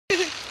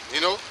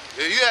You know,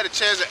 if you had a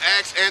chance to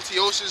ask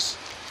Antiochus,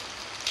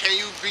 can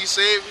you be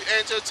saved?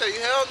 Antiochus tell you,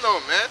 hell no,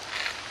 man.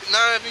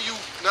 Not even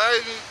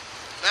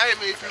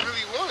if you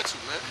really wanted to,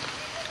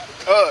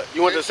 man.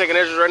 You want the second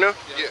Ezra right now?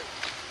 Yeah.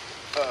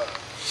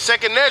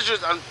 Second Ezra,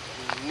 I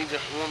need to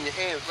warm your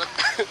hands, but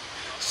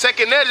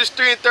Second Ezra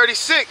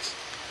 3:36.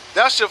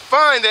 Thou shalt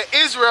find that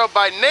Israel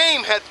by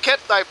name hath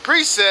kept thy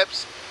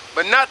precepts,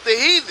 but not the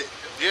heathen.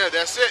 Yeah,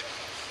 that's it.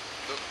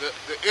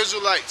 The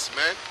Israelites,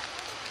 man.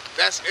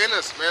 That's in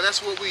us, man.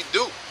 That's what we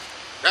do.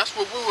 That's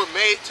what we were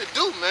made to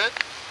do, man.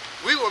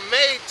 We were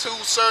made to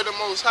serve the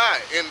Most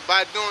High. And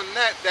by doing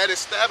that, that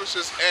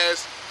establishes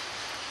as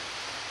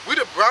we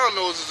the brown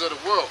noses of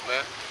the world,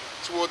 man.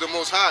 Toward the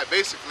Most High,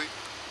 basically.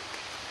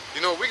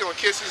 You know, we're going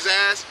to kiss his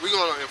ass. We're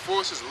going to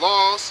enforce his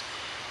laws.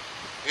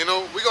 You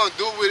know, we're going to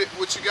do with it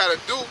what you got to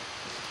do.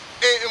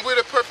 And we're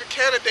the perfect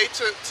candidate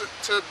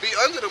to be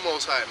under the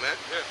Most High, man.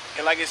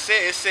 Yeah. And like it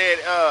said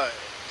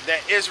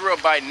that Israel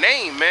by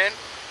name, man.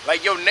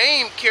 Like your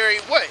name carry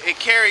what? It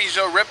carries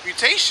your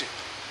reputation.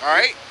 All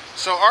right?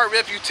 So our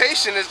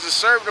reputation is to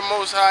serve the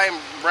Most High, and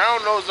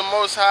brown nose the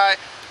Most High,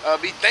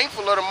 be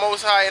thankful of the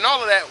Most High and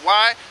all of that.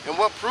 Why? And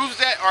what proves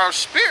that? Our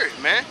spirit,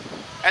 man.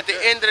 At the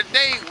end of the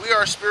day, we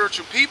are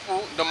spiritual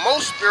people, the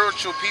most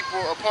spiritual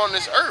people upon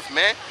this earth,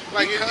 man.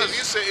 Like if a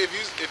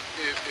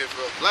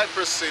black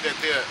person say that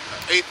they're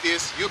an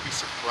atheist, you'll be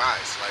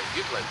surprised. Like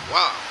you'll be like,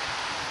 wow,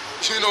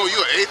 you know,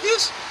 you're an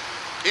atheist?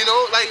 You know,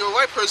 like a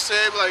white person say,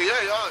 like,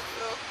 yeah, y'all,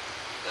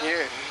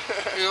 yeah,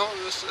 you know,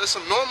 that's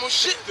some normal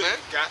shit, man.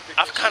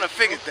 I've kind of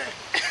figured that,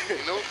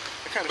 you know.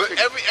 But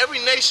every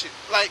nation,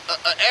 like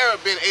an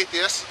Arab being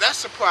atheist, that's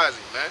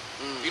surprising, man.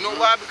 You know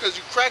why? Because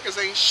you crackers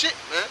ain't shit,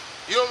 man.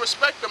 You don't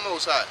respect the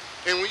Most High.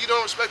 And when you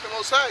don't respect the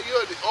Most High,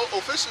 you're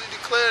officially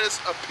declared as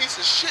a piece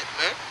of shit,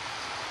 man.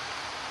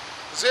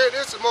 Because here it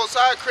is, the Most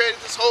High created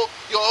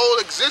your whole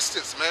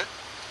existence, man.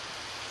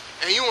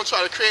 And you want to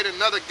try to create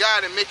another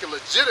God and make it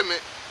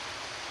legitimate,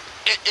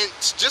 and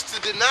just to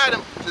deny the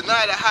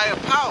higher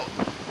power.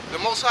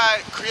 The Most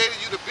High created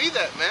you to be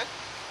that, man.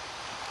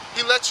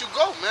 He let you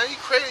go, man. He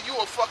created you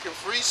a fucking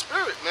free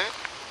spirit, man.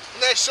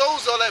 And that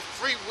shows all that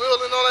free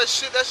will and all that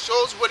shit. That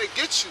shows what it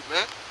gets you,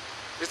 man.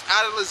 It's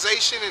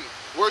idolization and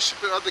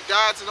worshiping other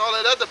gods and all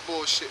that other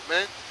bullshit,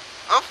 man.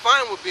 I'm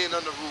fine with being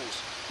under rules.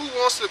 Who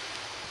wants to,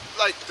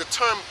 like, the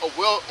term a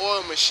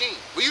well-oiled machine?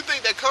 Where you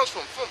think that comes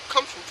from?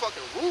 Comes from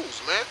fucking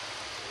rules, man.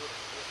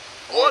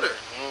 Order.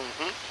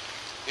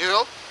 You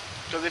know?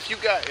 Because if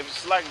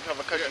it's like if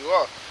I cut you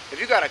off, if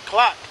you got a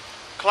clock,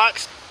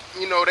 clocks,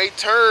 you know, they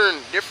turn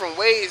different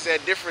ways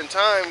at different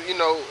times, you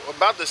know,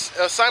 about the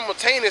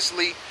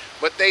simultaneously,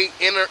 but they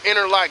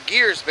interlock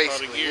gears,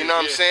 basically. You know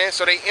what I'm saying?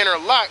 So they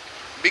interlock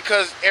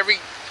because every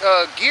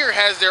gear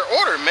has their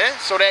order, man.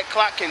 So that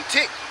clock can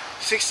tick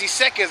 60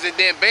 seconds and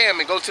then bam,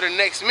 and go to the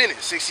next minute.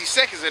 60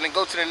 seconds and then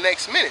go to the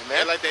next minute,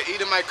 man. Yeah, like that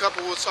Edomite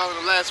couple we was talking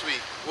to last week.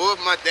 Well, if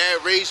my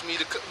dad raised me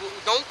to cook, well,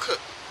 don't cook.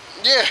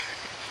 Yeah.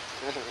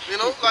 You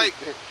know, like,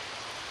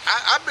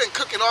 I've been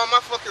cooking all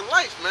my fucking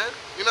life, man.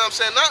 You know what I'm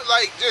saying? Not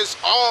like just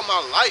all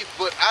my life,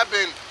 but I've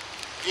been,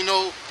 you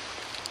know,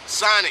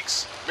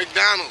 Sonic's,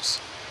 McDonald's,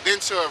 then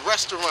to a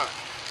restaurant,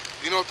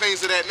 you know,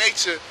 things of that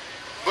nature.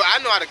 But I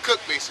know how to cook,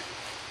 basically.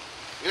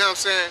 You know what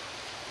I'm saying?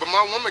 But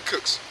my woman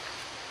cooks.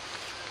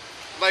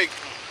 Like,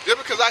 just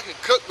because I can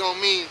cook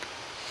don't mean,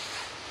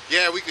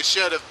 yeah, we could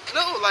share the...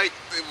 No, like,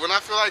 when I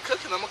feel like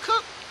cooking, I'm going to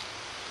cook.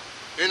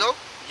 You know?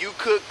 You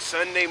cook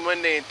Sunday,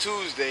 Monday, and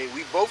Tuesday.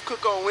 We both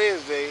cook on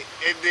Wednesday.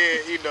 And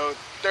then, you know,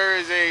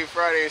 Thursday,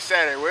 Friday, and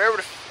Saturday. Wherever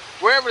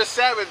the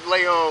Sabbath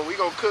lay on, we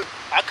going to cook.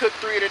 I cook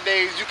 3 of the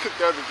days, you cook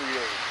the other 3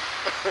 days.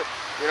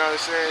 You know what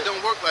I'm saying? It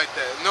don't work like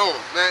that. No,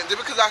 man.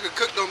 Just because I can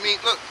cook don't mean...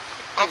 Look,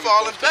 I'm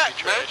falling back,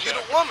 man. You're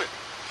the woman.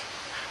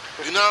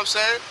 You know what I'm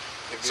saying?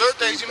 Certain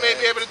things you may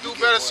be able to do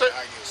better.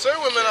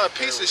 Certain women are a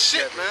piece of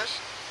shit, man.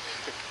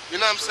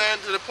 You know what I'm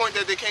saying? To the point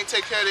that they can't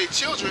take care of their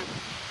children.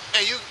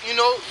 And you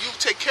know, you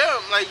take care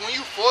of them. Like, when you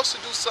forced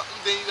to do something,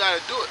 then you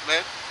gotta do it,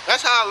 man.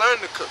 That's how I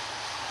learned to cook.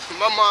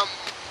 My mom,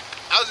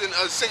 I was in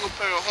a single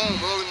parent home,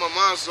 only my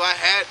mom, so I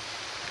had,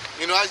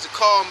 you know, I used to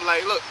call them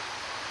like, look,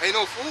 ain't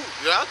no food.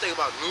 You know, I think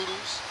about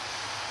noodles,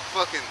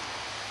 fucking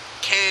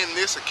can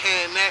this or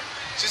can that.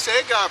 She said,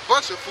 they got a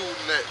bunch of food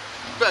in that.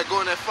 You better go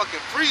in that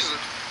fucking freezer.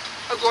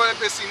 I go in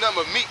there and see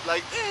nothing but meat.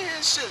 Like, damn,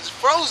 this shit is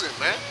frozen,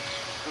 man.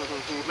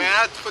 Man,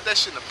 I had to put that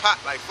shit in the pot.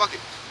 Like, fuck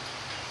it.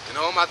 You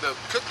know, I'm about to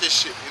cook this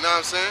shit. You know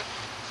what I'm saying?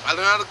 I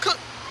learned how to cook.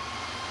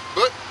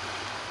 But,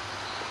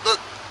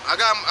 look, I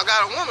got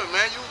a woman,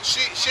 man.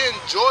 She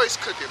enjoys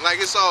cooking.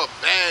 Like, it's all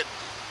bad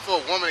for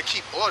a woman to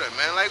keep order,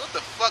 man. Like, what the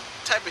fuck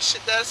type of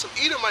shit? That's some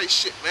Edomite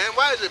shit, man.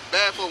 Why is it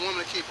bad for a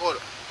woman to keep order?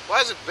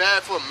 Why is it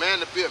bad for a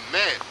man to be a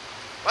man?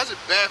 Why is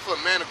it bad for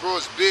a man to grow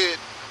his beard?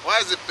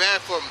 Why is it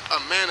bad for a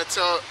man to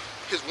tell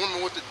his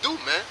woman what to do,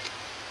 man?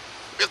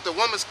 If the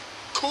woman's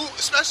cool,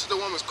 especially if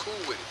the woman's cool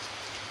with it.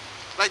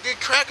 Like, these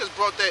crackers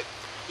brought that,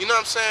 you know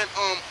what I'm saying?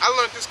 I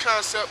learned this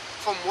concept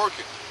from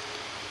working.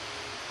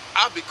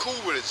 I'll be cool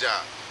with a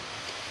job.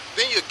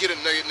 Then you'll get a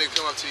nigga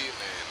come up to you,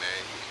 man,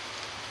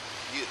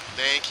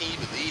 man, can you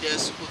believe that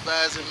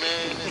supervisor,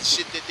 man? That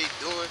shit that they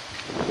doing.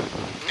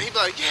 And he be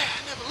like, yeah, I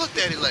never looked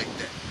at it like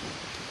that.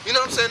 You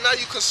know what I'm saying? Now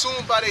you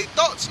consumed by their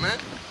thoughts, man.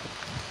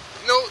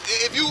 You know,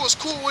 if you was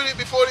cool with it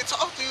before they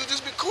talked to you,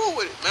 just be cool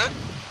with it, man.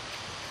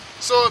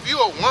 So if you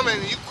a woman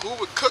and you cool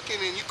with cooking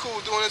and you cool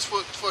with doing this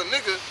for a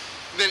nigga,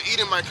 then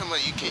Eden might come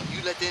like,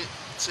 you let that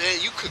say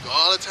you cook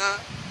all the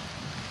time?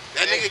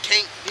 That nigga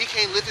can't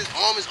lift his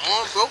arm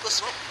broke or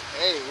something.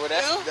 Hey, well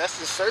that's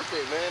the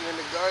serpent, man, in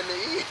the Garden of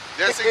Eden.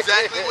 That's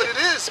exactly what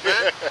it is,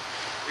 man.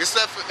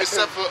 Except for it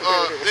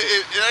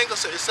ain't gonna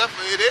say except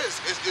for it is.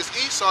 It's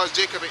Esau, it's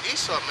Jacob and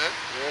Esau, man.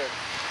 Yeah.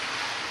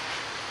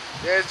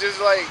 Yeah, it's just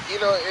like, you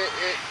know,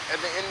 at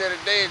the end of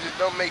the day, it just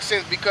don't make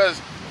sense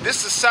because this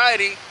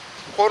society,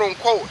 quote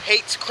unquote,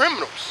 hates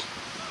criminals.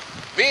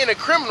 Being a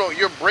criminal,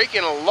 you're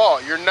breaking a law.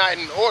 You're not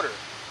in order.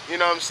 You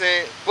know what I'm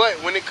saying?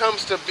 But when it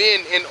comes to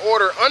being in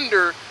order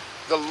under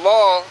the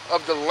law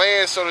of the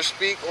land, so to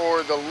speak,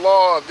 or the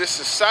law of this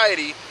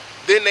society,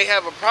 then they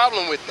have a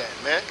problem with that,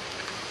 man.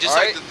 Just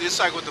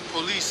like with the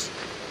police,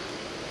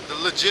 the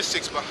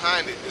logistics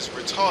behind it is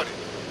retarded.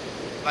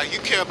 Like, you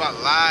care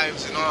about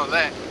lives and all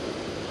that.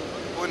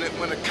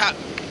 When a cop,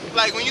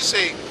 like when you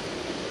say,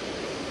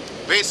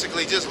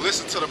 basically just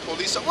listen to the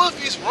police, so what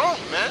if he's wrong,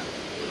 man?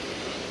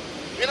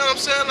 You know what I'm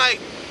saying?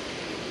 Like,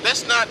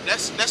 that's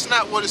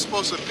not what it's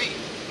supposed to be.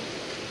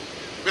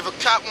 If a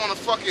cop wanna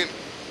fucking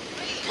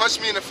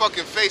punch me in the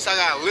fucking face, I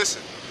gotta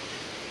listen,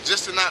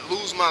 just to not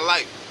lose my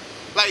life.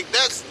 Like,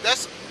 that's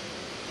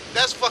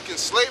fucking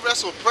slavery,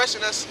 that's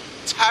oppression, that's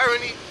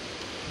tyranny.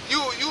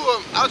 You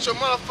are out your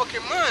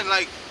motherfucking mind.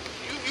 Like,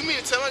 you mean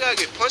to tell me I gotta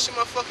get punched in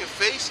my fucking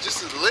face just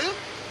to live?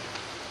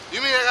 You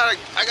mean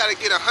I gotta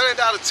get a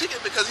 $100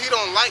 ticket because he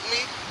don't like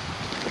me?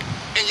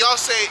 And y'all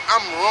say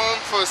I'm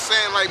wrong for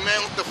saying, like, man,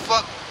 what the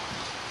fuck?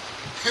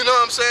 You know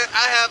what I'm saying?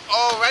 I have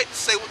all right to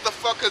say what the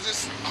fuck, because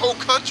this whole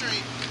country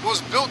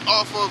was built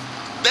off of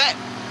that,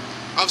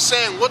 of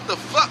saying what the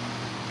fuck.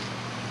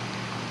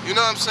 You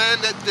know what I'm saying?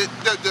 That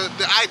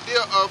the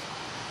idea of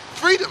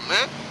freedom,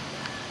 man.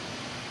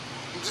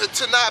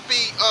 To not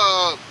be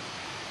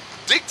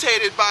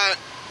dictated by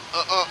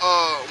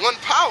one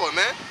power,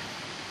 man.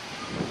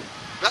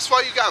 That's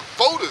why you got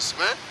voters,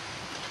 man.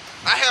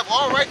 I have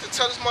all right to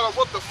tell this mother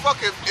what the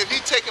fuck if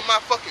he taking my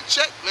fucking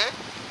check, man.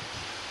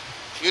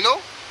 You know?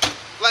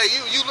 Like,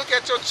 you look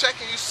at your check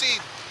and you see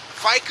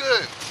FICA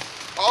and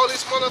all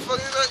these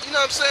motherfuckers, you know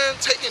what I'm saying?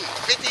 Taking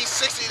 $50,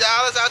 $60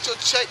 out your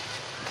check,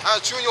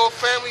 out you and your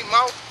family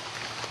mouth.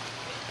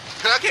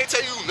 And I can't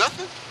tell you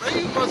nothing.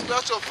 Man, you must be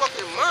out your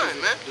fucking mind,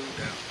 man.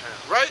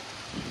 Right?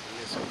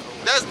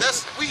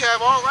 We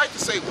have all right to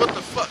say what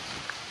the fuck.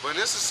 But in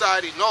this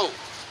society, no.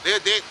 They're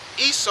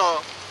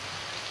Esau,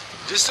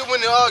 just to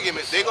win the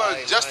argument, they're gonna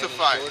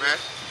justify it, man.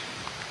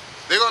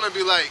 They're gonna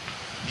be like,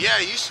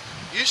 yeah,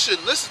 you should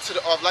listen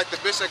to like the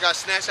bitch that got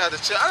snatched out of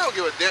the chair. I don't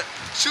give a damn.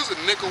 She was a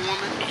nickel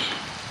woman,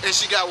 and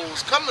she got what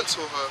was coming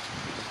to her.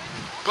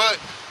 But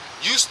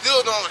you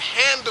still don't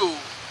handle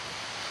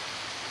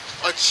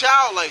a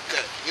child like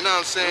that. You know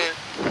what I'm saying?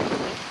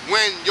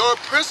 When your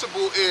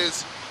principle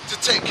is to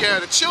take care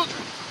of the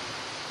children.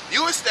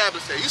 You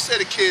establish that. You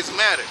say the kids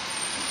matter.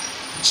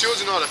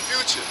 Children are the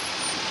future.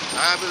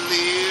 I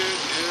believe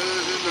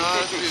children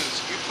are the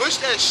future. You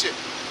push that shit.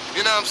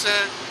 You know what I'm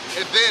saying?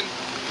 And then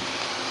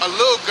a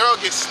little girl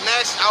gets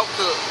snatched out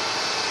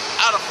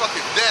of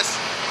fucking desk.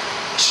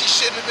 She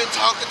shouldn't have been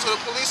talking to the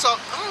police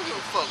officer. I don't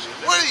give a fuck.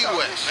 Where are you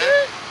at,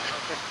 man?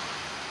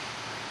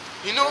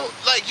 You know,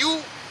 like you're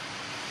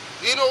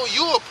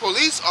a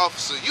police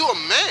officer. You a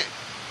man.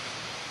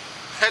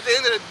 At the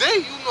end of the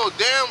day, you know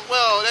damn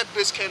well that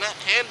bitch cannot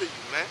handle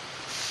you, man.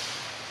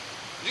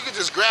 You can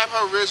just grab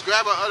her wrist,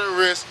 grab her other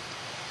wrist,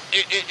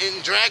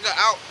 and drag her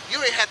out. You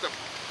ain't have to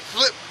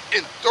flip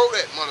and throw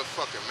that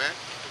motherfucker, man.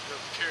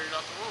 Carried out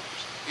the room.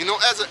 You know,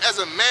 as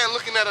a man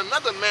looking at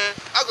another man,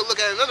 I could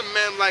look at another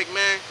man like,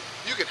 man,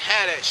 you can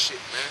have that shit,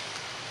 man.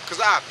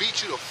 Cause I'll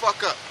beat you the fuck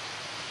up.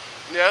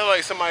 Yeah,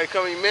 like somebody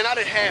coming, man, I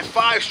done had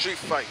 5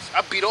 street fights. I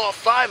beat all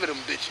 5 of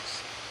them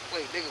bitches.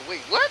 Wait, nigga,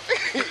 wait, what?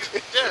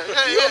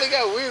 You only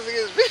got wins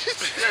against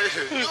bitches?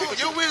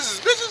 Your wins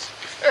is bitches?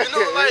 You know,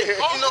 like,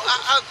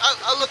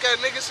 I look at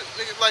niggas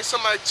like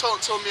somebody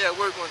told me at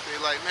work one day,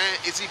 like, man,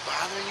 is he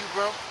bothering you,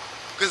 bro?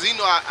 Because you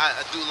know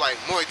I do like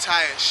Muay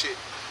Thai and shit.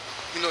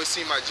 You know, you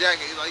see my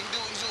jacket, he's like,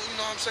 you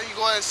know what I'm saying? You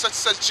go at such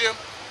and such gym?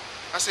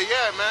 I say,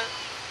 yeah, man.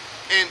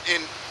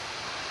 And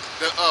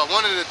the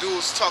one of the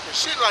dudes talking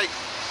shit, like,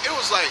 it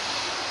was like,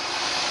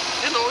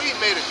 you know, he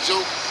made a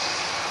joke.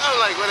 I'm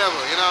like, whatever,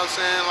 you know what I'm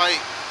saying? Like,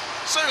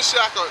 certain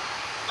shit I could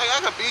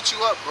beat you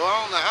up, bro.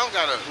 I don't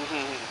gotta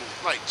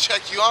like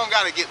check you. I don't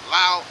gotta get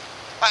loud.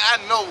 Like,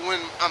 I know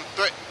when I'm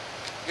threatened.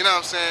 You know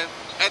what I'm saying?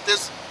 At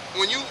this,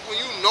 when you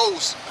know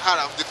how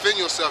to defend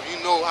yourself,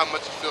 you know how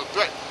much you feel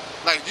threatened.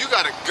 Like, you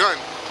got a gun,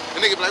 and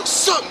nigga be like,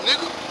 what's up,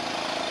 nigga?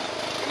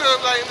 You know,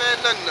 like, man,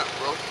 nothing up,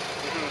 bro.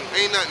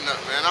 Ain't nothing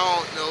up, man. I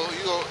don't know.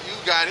 You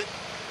got it.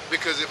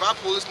 Because if I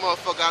pull this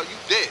motherfucker out, you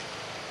dead.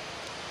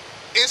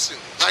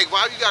 Instantly. Like,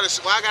 why I gotta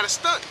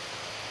stunt?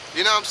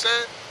 You know what I'm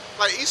saying?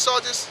 Like Esau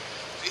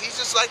he's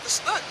just like the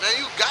stunt, man.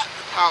 You got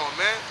the power,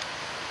 man.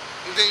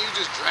 And then you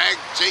just drag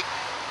Jake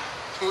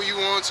who you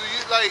want to.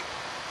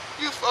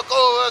 You fuck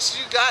over us.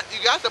 You got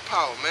the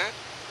power, man.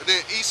 And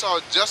then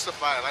Esau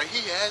justified, like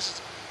he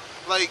has,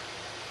 like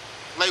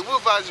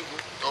what if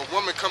a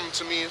woman coming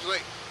to me and was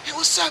like, hey,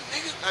 what's up,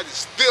 nigga? I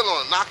just still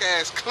on, knock her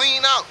ass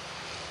clean out.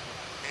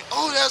 And,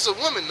 oh, that's a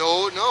woman.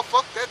 No,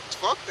 fuck that.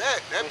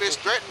 That bitch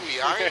threatened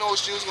me. I didn't know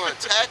she was gonna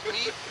attack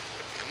me,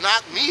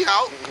 knock me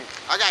out.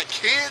 I got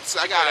kids.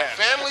 I got a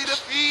family to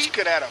feed. She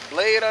could have had a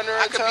blade under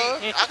her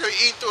tongue. I could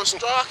eat through a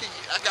straw. I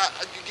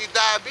could get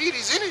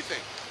diabetes,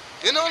 anything.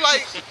 You know,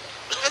 like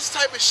that's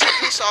the type of shit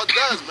Esau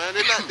does, man.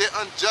 They're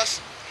unjust.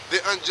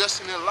 They're unjust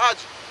in their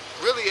logic.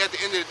 Really, at the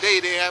end of the day,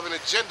 they have an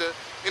agenda,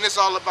 and it's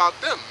all about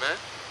them, man.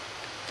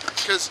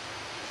 Because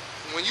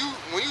when you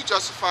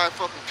justify a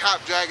fucking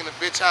cop dragging a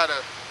bitch out of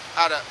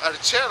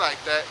the chair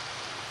like that,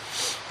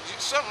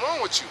 something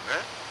wrong with you,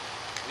 man.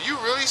 You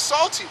really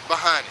salty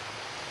behind it.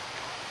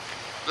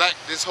 Like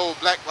this whole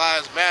Black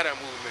Lives Matter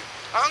movement.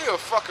 I don't give a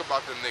fuck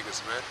about them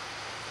niggas, man.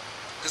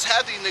 Because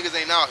half these niggas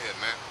ain't out here,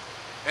 man.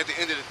 At the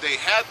end of the day,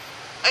 I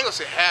ain't gonna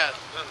say half,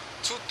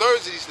 2/3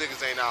 of these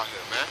niggas ain't out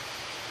here, man.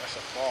 That's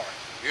a bar.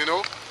 You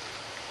know?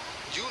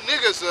 You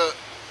niggas are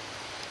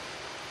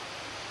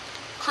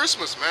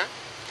Christmas, man.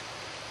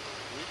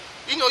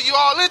 You know, you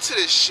all into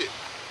this shit.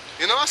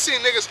 You know, I see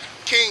niggas,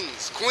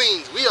 kings,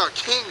 queens. We are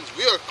kings,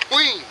 we are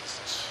queens.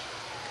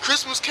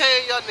 Christmas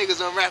came, y'all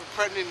niggas unwrapping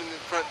pregnant in the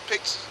front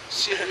pictures.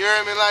 Shit, you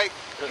hear me? Like,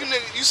 you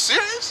niggas, you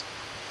serious?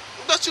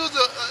 I thought you was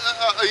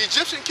a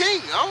Egyptian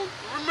king. I don't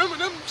remember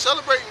them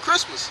celebrating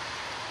Christmas.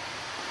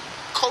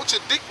 Culture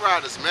dick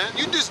riders, man.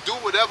 You just do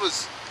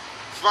whatever's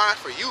fine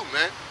for you,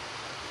 man.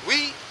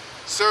 We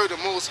serve the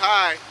Most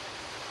High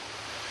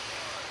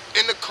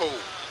in the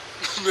cold,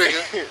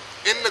 nigga.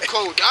 In the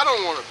cold. I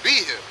don't want to be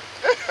here,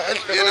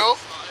 you know.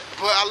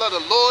 But I love the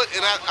Lord,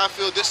 and I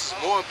feel this is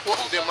more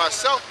important than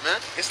myself,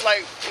 man. It's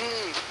like,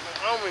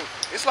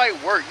 it's like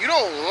work. You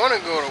don't want to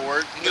go to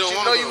work, but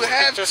you know you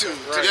have to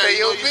pay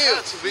your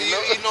bills.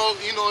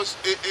 You know,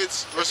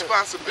 it's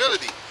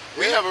responsibility.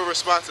 We have a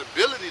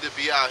responsibility to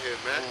be out here,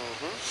 man.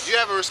 You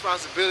have a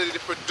responsibility to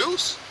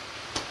produce,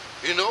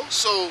 you know.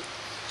 So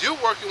you're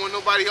working when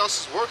nobody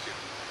else is working,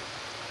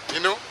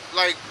 you know.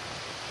 Like,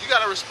 you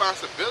got a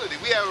responsibility.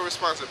 We have a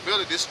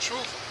responsibility. This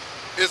truth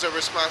is a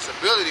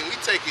responsibility, and we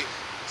take it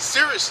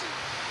seriously.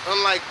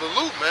 Unlike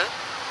Baloo, man.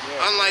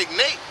 Yeah. Unlike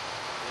Nate.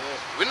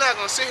 Yeah. We're not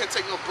going to sit here and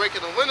take no break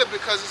in the winter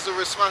because it's a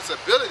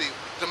responsibility.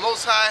 The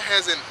Most High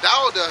has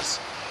endowed us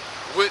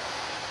with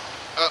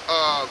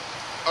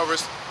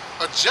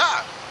a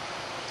job.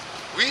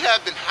 We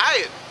have been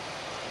hired.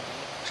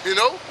 You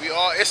know? We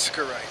all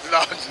Issacharites.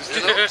 No,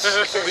 you know?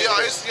 we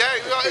all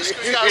Issacharites.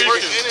 You got to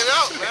work in and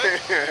out,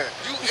 man.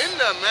 You in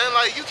there, man.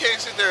 Like, you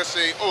can't sit there and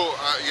say, oh,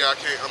 yeah, I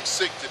can't. I'm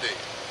sick today.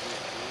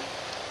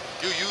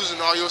 You using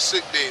all your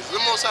sick days.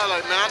 The Most High,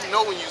 like, man, I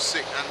know when you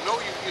sick. I know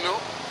you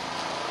know.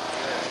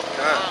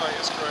 Yeah, like,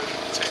 it's crazy.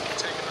 Taking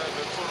a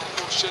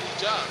quote-unquote shitty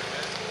job,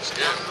 man.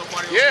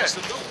 Nobody else wants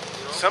to do.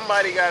 You know?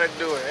 Somebody got to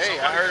do it. Hey,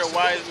 I heard a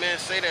wise man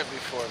say that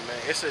before, man.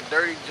 It's a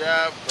dirty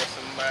job, but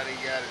somebody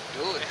got to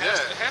do it.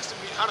 It has to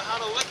be. How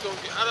the elect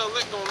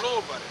gonna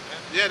know about it, man?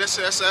 Yeah, that's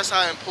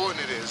how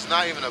important it is. It's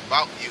not even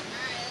about you,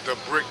 the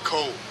brick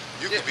code.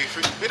 You can be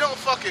free. It don't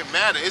fucking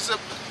matter. If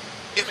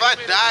I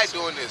die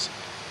doing this,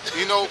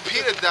 you know,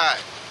 Peter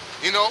died.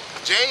 You know,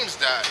 James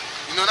died.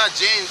 You know, not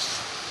James,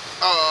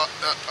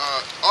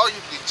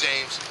 arguably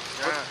James,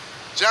 but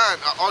John,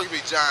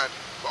 arguably John.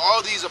 But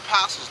all these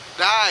apostles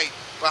died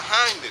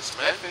behind this,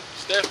 man.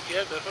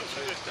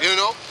 You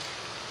know,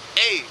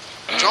 hey,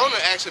 Jonah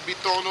actually be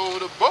thrown over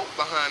the boat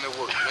behind the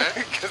work,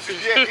 man.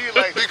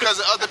 Because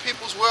of other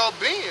people's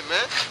well-being,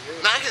 man.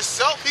 Not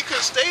himself. He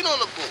could have stayed on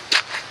the boat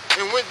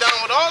and went down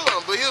with all of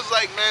them. But he was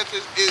like, man,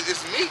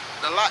 it's me.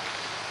 The lot.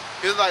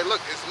 He was like,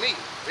 look, it's me.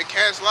 They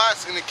cast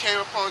lots and it came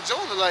upon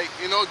Jonah. Like,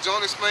 you know,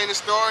 Jonah explained the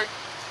story.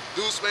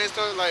 Dude explained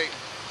the story. Like,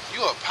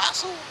 you an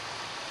apostle?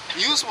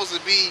 You supposed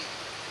to be,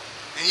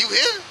 and you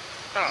here?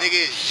 Oh, nigga,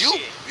 it's you.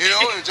 Shit. You know?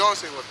 And Jonah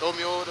said, well, throw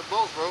me over the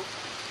boat, bro.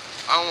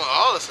 I don't want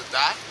all of us to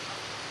die.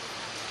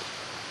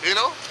 You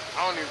know?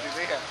 I don't even think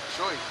they had a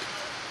choice.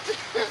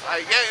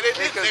 Like, yeah,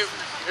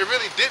 they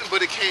really didn't,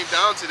 but it came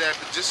down to that,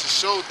 but just to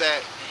show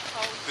that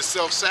the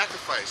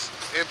self-sacrifice.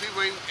 And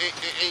people ain't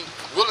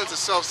willing to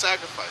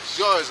self-sacrifice.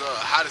 Yours,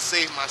 how to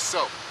save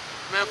myself.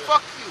 Man,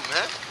 fuck you,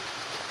 man.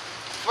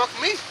 Fuck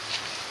me.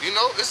 You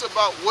know, it's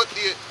about what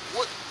the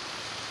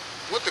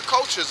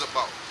culture is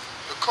about.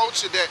 The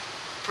culture that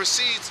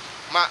precedes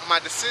my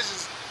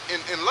decisions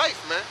in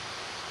life, man.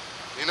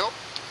 You know?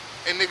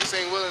 And niggas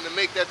ain't willing to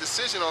make that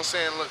decision on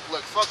saying,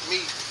 look, fuck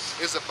me.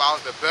 It's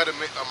about the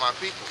betterment of my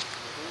people.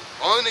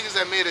 Only niggas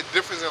that made a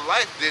difference in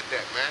life did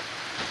that, man.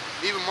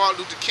 Even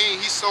Martin Luther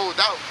King, he sold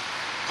out.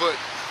 But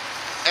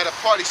at a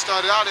party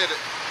started out at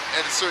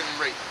a certain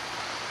rate.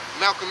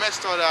 Malcolm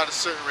X started out at a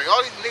certain rate.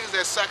 All these niggas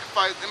that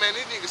sacrifice, man,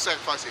 these niggas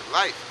sacrifice their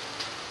life.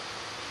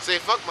 Say,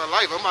 fuck my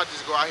life, I'm about to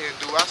just go out here and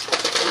do what I'm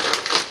supposed to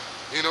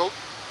do. You know?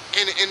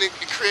 and it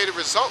created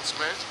results,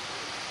 man.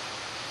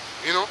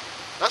 You know,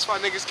 that's why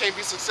niggas can't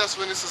be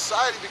successful in this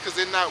society, because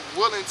they're not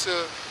willing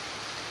to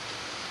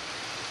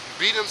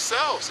be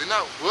themselves. They're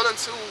not willing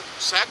to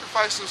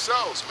sacrifice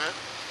themselves, man.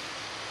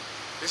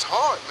 It's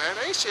hard, man.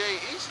 That shit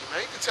ain't easy,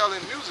 man. You can tell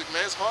in music,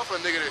 man. It's hard for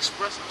a nigga to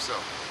express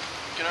himself.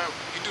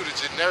 You do the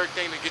generic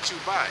thing to get you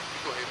by.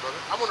 Go ahead, brother.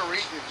 I want to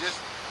read it.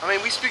 I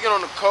mean, we speaking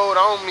on the code.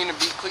 I don't mean to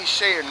be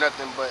cliche or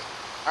nothing, but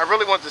I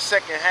really want the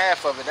second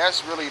half of it.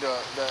 That's really the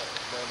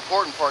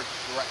important part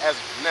as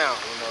of now,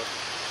 you know.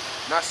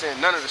 Not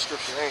saying none of the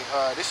scripture ain't.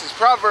 This is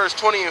Proverbs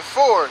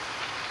 20:4.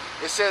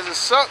 It says,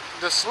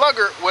 the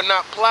sluggard will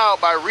not plow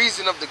by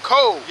reason of the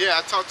cold. Yeah,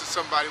 I talked to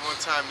somebody one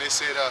time. They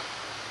said,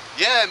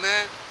 yeah,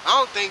 man, I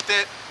don't think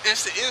that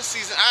it's the in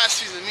season, out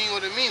season mean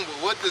what it mean. But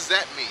what does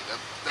that mean?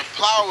 The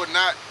plow would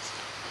not,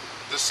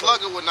 the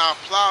sluggard would not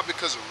plow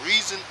because of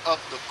reason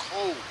of the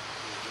cold.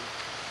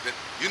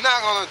 You're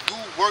not gonna do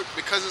work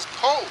because it's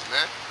cold,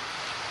 man.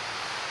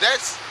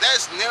 That's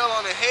nail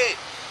on the head.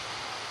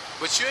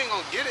 But you ain't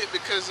gonna get it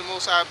because the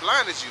Most High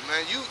blinded you,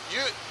 man.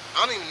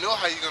 I don't even know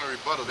how you're gonna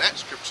rebuttal that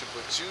scripture,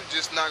 but you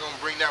just not gonna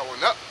bring that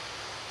one up.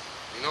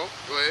 You know?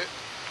 Go ahead.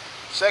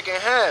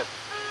 Second half.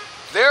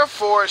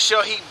 Therefore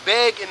shall he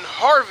beg and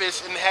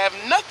harvest and have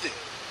nothing.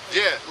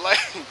 Yeah, like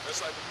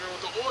that's like the mirror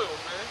with the oil,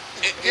 man.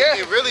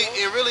 It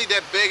really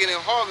that begging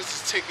and harvest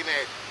is taking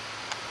that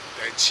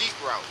cheap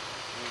route.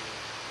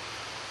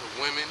 The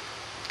women,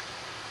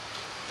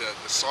 the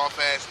soft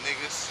ass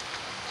niggas,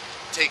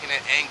 taking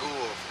that angle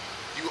of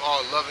you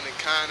all loving and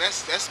kind.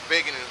 That's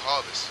begging and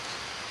harvest.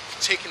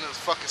 Taking the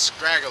fucking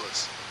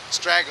stragglers.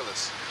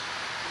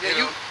 Yeah,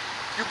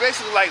 you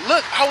basically like,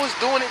 look, I was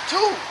doing it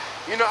too.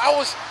 You know, I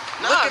was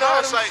looking at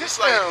all them it's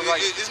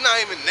not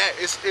even that.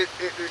 It's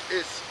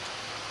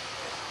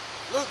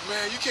look,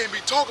 man, you can't be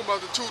talking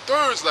about the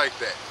 2/3 like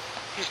that.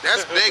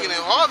 That's begging and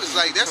harvest.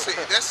 Like that's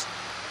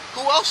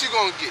who else you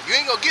gonna get? You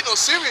ain't gonna get no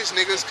serious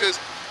niggas,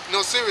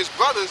 no serious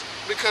brothers,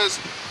 because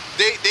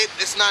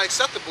it's not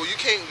acceptable. You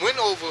can't win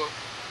over,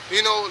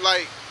 you know,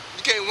 like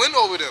you can't win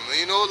over them.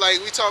 You know,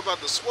 like we talk about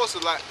the sports a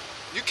lot.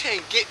 You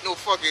can't get no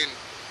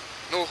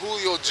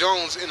Julio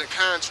Jones in a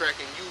contract,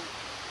 and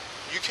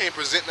you can't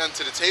present nothing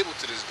to the table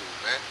to this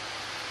dude, man.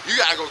 You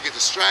gotta go get the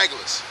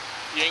stragglers.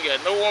 You ain't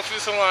got no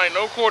offensive line,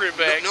 no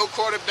quarterback. No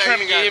quarterback.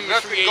 You got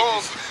nothing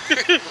going.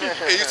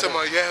 And you talking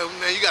about, yeah,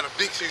 man, you got a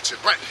big future,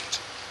 bright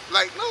future.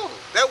 Like, no,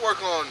 that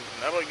work on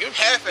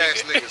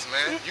half-ass niggas,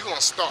 man. You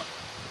gonna start.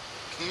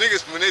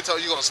 Niggas, when they tell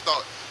you gonna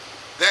start,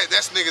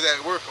 that's niggas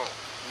that work on.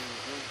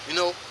 You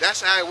know,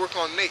 that's how I work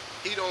on Nate.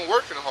 He don't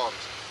work in the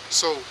harvest.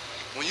 So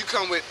when you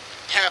come with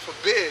half a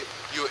bid,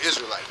 you're an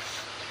Israelite.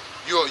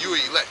 You're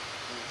elect.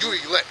 You're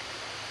elect.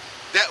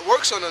 That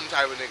works on them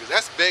type of niggas.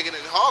 That's begging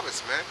and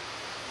harvest, man.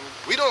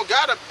 We don't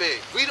gotta beg.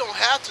 We don't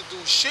have to do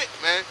shit,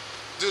 man.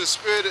 Through the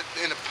spirit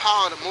and the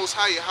power of the Most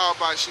High,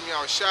 Yahweh Shem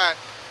Yahushai,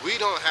 we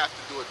don't have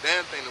to do a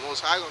damn thing. The Most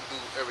High gonna do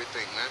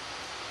everything, man.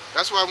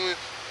 That's why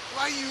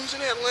why are you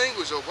using that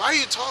language? Or why are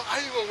you talking? How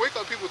you gonna wake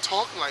up people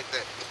talking like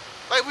that?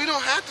 Like, we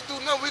don't have to do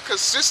nothing. We're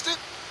consistent.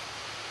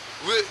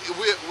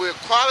 We're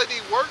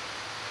quality work.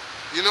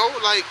 You know,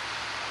 like,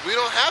 we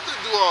don't have to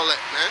do all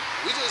that, man.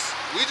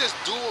 We just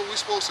do what we're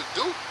supposed to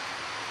do.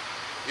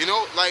 You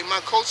know, like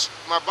my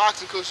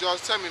boxing coach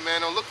always tell me,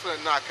 man, don't look for the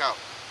knockout.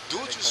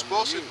 Do what you're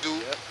supposed to do.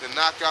 Yep. The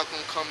knockout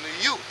gonna come to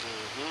you.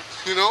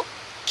 You know,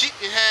 keep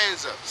your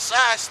hands up,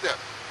 sidestep,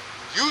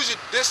 use your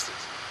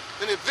distance,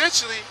 and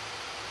eventually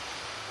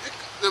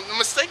the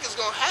mistake is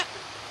gonna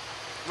happen.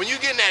 When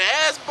you getting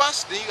that ass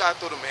bust, then you gotta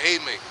throw them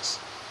haymakers.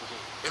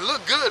 It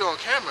look good on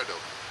camera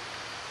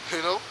though.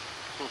 You know,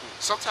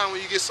 sometimes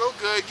when you get so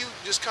good, you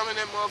just come in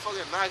that motherfucker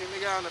and knock a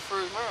nigga out in the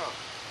first round.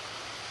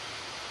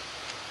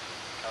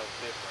 That was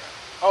fifth round.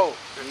 Oh,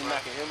 you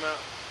knocking him out?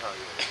 Oh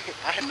yeah.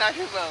 I knocked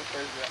him out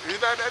first round. You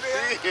knocked that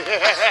in?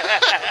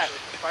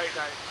 Fight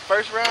night.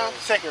 First round,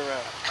 second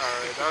round.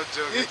 Alright, I'm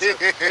joking.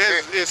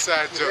 It's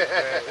inside joke,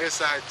 man.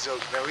 Inside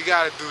joke, man. We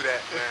gotta do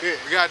that, man.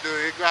 We gotta do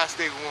it. It gotta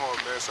stay warm,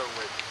 man, some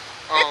way.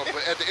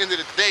 But at the end of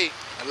the day,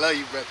 I love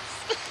you, brothers.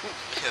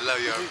 I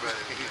love y'all,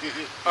 brother.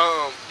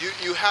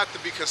 You have to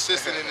be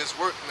consistent in this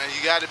work, man.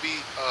 You gotta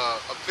be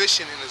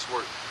efficient in this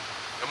work.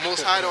 And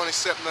Most High don't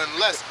accept nothing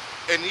less.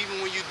 And even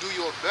when you do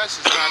your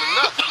best, it's not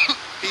enough.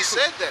 He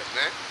said that,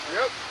 man.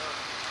 Yep.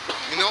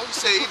 You know, he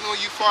said even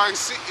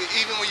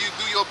when you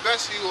do your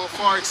best, you will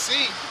far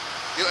exceed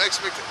your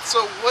expectations.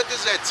 So what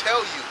does that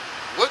tell you?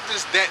 What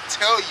does that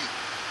tell you?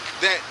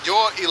 That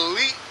your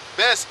elite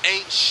best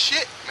ain't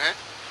shit, man.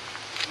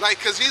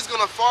 Like, cause he's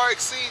gonna far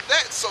exceed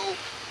that. So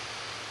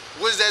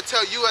what does that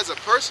tell you as a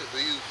person? Do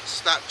you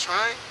stop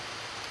trying?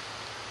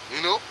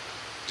 You know?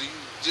 Do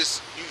you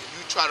just you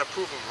try to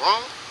prove him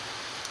wrong?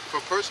 For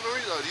personal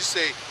reasons, or you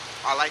say,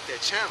 I like that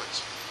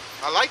challenge.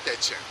 I like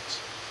that challenge.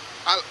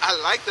 I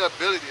like the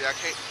ability that I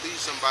can't please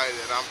somebody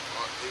that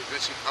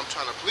eventually I'm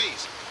trying to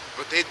please.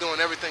 But they doing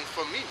everything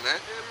for me, man.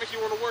 Yeah, it make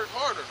you want to work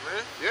harder,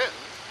 man. Yeah.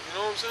 You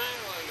know what I'm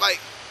saying? Like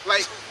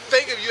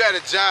think if you had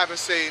a job and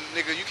say,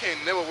 nigga, you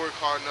can't never work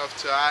hard enough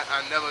till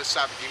I never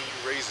stop giving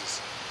you raises.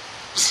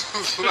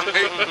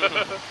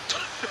 Like,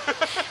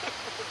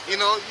 you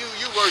know,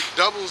 you work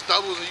doubles,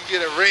 and you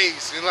get a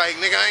raise. And like,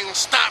 nigga, I ain't gonna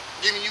stop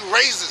giving you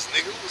raises,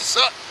 nigga. What's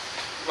up?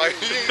 Like,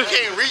 you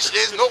can't reach,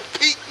 there's no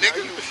peak,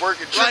 nigga. Now you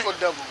working triple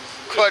doubles,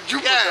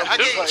 quadruple doubles.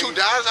 I gave you $2,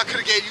 I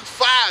could've gave you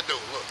 $5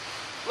 though, look.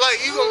 Like,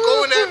 you gonna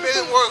go in that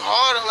bit and work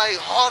harder, you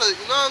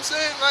know what I'm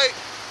saying? Like,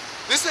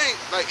 this ain't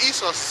like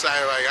Esau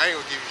society, like, I ain't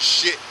gonna give you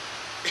shit.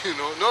 You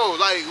know, no,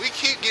 like, we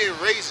keep getting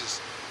raises.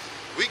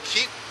 We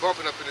keep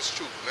bumping up in this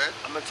truth, man.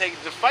 I'm gonna take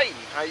it to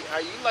fighting. How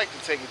you like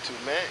to take it to,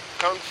 man?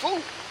 Kung Fu.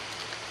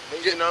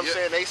 You know what I'm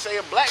saying? They say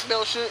a black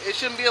belt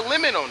shouldn't be a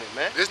limit on it,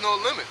 man. There's no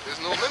limit. There's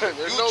no limit.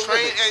 There's you no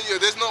train limit.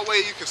 and there's no way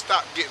you can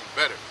stop getting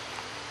better.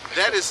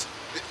 That is,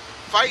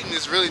 fighting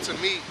is really, to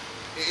me,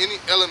 in any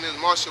element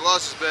of martial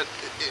arts is better.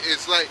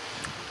 It's like,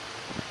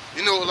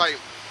 you know, like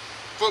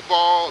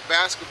football,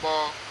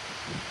 basketball.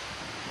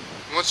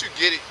 Once you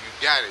get it, you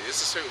got it. It's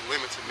a certain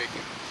limit to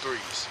making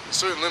threes. A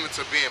certain limit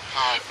to being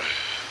powerful.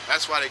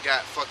 That's why they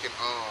got fucking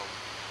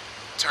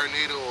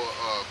Tornado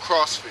or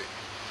CrossFit.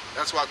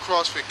 That's why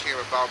CrossFit came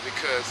about,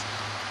 because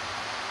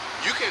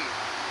you can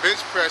bench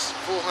press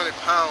 400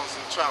 pounds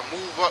and try to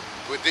move up,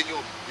 but then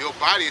your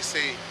body will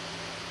say,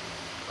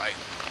 like,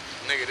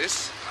 nigga,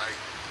 this, like,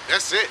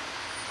 that's it.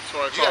 That's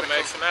what I call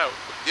maxing out.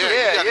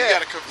 Yeah, you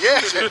gotta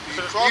confuse it.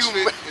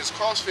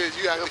 CrossFit,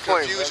 you have to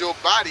confuse your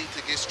body to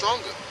get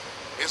stronger.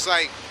 It's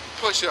like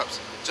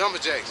push-ups,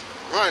 jumper jacks,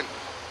 run.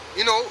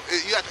 You know,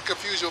 you have to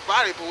confuse your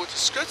body, but with the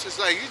scriptures,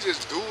 like, you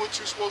just do what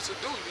you're supposed to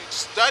do. You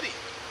study,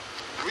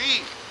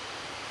 read.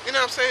 You know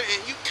what I'm saying?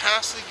 And you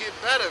constantly get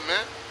better,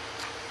 man.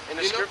 In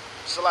the script,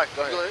 Select,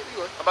 go ahead.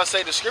 Go ahead. I'm about to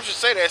say, the scriptures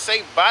say that.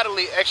 Say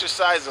bodily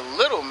exercise a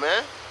little,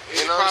 man.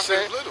 You know what I'm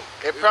saying? Little.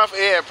 It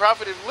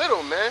profited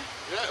little, man.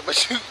 Yeah. But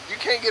you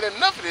can't get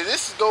enough of it.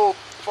 This is go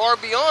far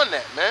beyond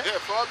that, man. Yeah,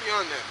 far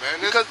beyond that,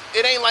 man. Because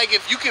it ain't like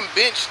if you can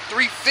bench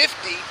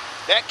 350,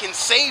 that can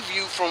save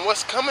you from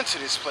what's coming to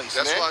this place,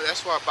 man.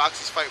 That's why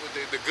boxers fight with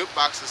the good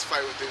boxers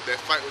fight with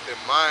their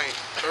mind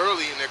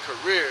early in their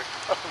career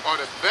are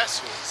the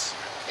best ones.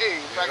 Hey,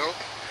 you know?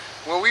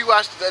 When we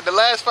watched the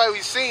last fight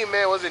we seen,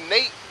 man, was it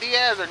Nate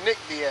Diaz or Nick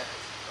Diaz?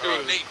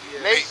 Nate.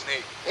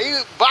 He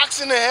was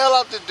boxing the hell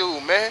out the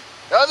dude, man.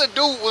 The other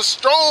dude was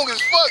strong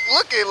as fuck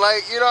looking,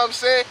 like, you know what I'm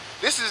saying?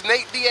 This is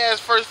Nate Diaz's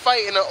first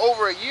fight in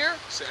over a year?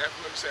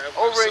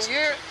 Over a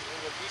year?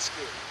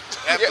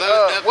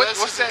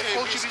 What's that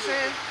quote you be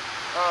saying?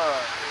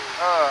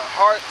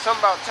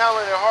 Something about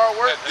talent and hard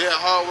work. Yeah,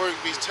 hard work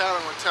beats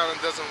talent when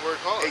talent doesn't work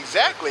hard.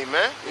 Exactly,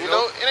 man. You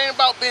know, it ain't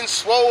about being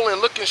swollen,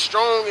 looking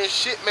strong and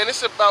shit, man.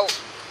 It's about,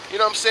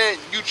 you know what I'm saying,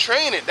 you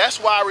train it.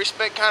 That's why I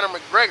respect Conor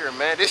McGregor,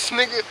 man. This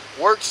nigga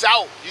works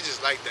out. You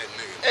just like that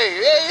nigga.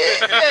 Hey.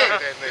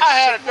 I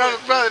had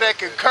another brother that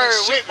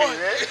concurred with me,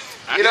 man.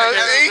 You know what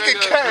I'm saying? He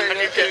concurred.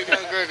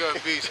 McGregor a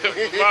beast.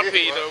 My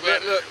P, though,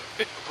 man.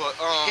 But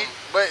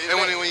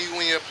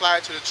when you apply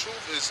it to the truth,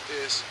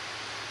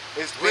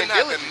 we're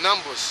not the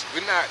numbers.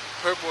 We're not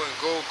purple and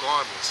gold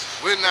garments.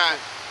 We're not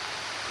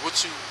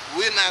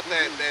we're not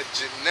that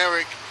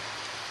generic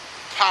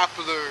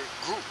popular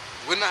group.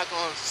 We're not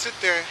gonna sit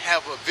there and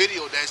have a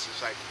video that's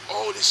just like,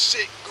 oh, this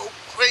shit go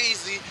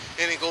crazy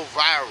and it go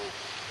viral.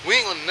 We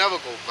ain't gonna never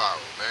go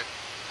viral, man.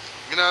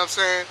 You know what I'm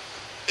saying?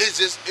 It's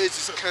just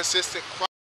consistent.